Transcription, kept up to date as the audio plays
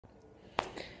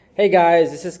Hey guys,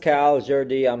 this is Cal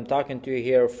Jordi. I'm talking to you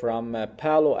here from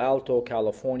Palo Alto,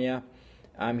 California.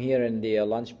 I'm here in the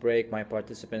lunch break. My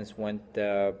participants went,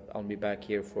 I'll be back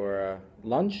here for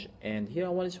lunch. And here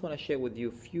I just want to share with you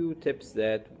a few tips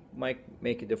that might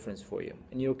make a difference for you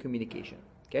in your communication.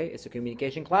 Okay, it's a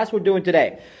communication class we're doing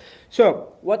today.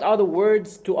 So, what are the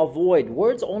words to avoid?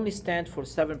 Words only stand for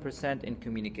 7% in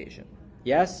communication.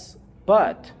 Yes,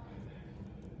 but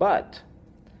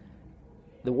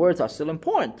the words are still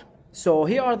important. So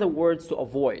here are the words to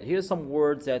avoid. Here's some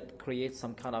words that create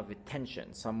some kind of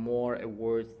tension, some more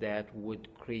words that would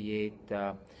create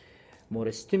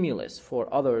more stimulus for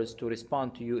others to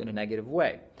respond to you in a negative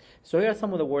way. So here are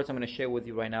some of the words I'm going to share with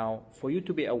you right now for you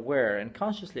to be aware and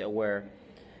consciously aware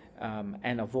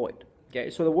and avoid. Okay,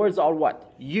 so the words are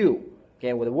what? You.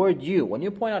 Okay, with the word you, when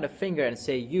you point out a finger and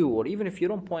say you, or even if you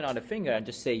don't point out a finger and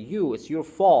just say you, it's your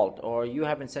fault, or you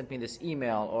haven't sent me this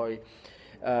email, or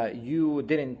you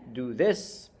didn't do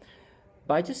this.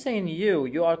 By just saying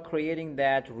you are creating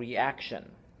that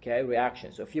reaction. Okay,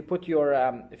 reaction. So if you put your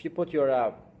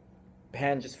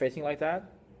hand just facing like that,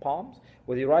 palms,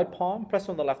 with your right palm, press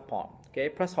on the left palm. Okay,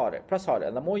 press harder,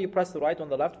 and the more you press the right on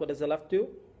the left, what does the left do?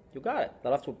 You got it.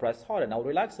 The left will press harder. Now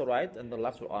relax the right, and the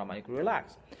left will automatically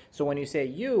relax. So when you say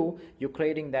you're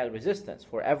creating that resistance.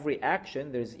 For every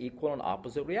action, there's equal and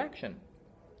opposite reaction.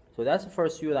 So that's the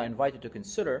first you that I invite you to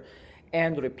consider,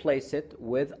 and replace it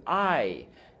with I.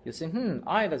 You say,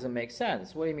 I doesn't make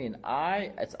sense. What do you mean?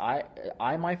 It's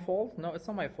I my fault? No, it's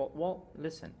not my fault. Well,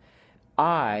 listen,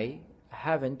 I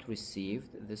haven't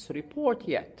received this report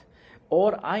yet.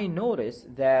 Or I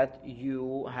noticed that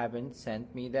you haven't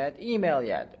sent me that email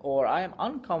yet. Or I am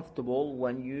uncomfortable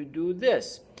when you do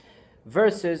this.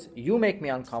 Versus you make me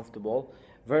uncomfortable.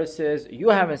 Versus you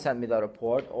haven't sent me the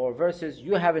report. Or versus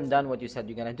you haven't done what you said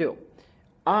you're going to do.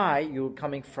 You're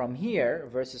coming from here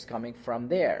versus coming from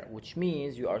there, which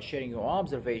means you are sharing your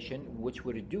observation, which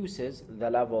reduces the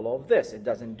level of this. It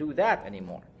doesn't do that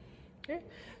anymore. Okay,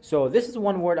 so this is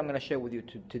one word I'm going to share with you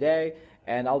today,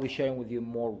 and I'll be sharing with you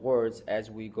more words as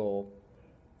we go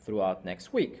throughout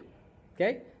next week.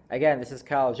 Okay, again, this is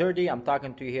Cal Jordi. I'm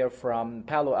talking to you here from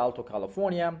Palo Alto,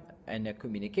 California, in a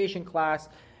communication class,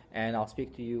 and I'll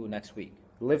speak to you next week.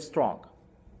 Live strong.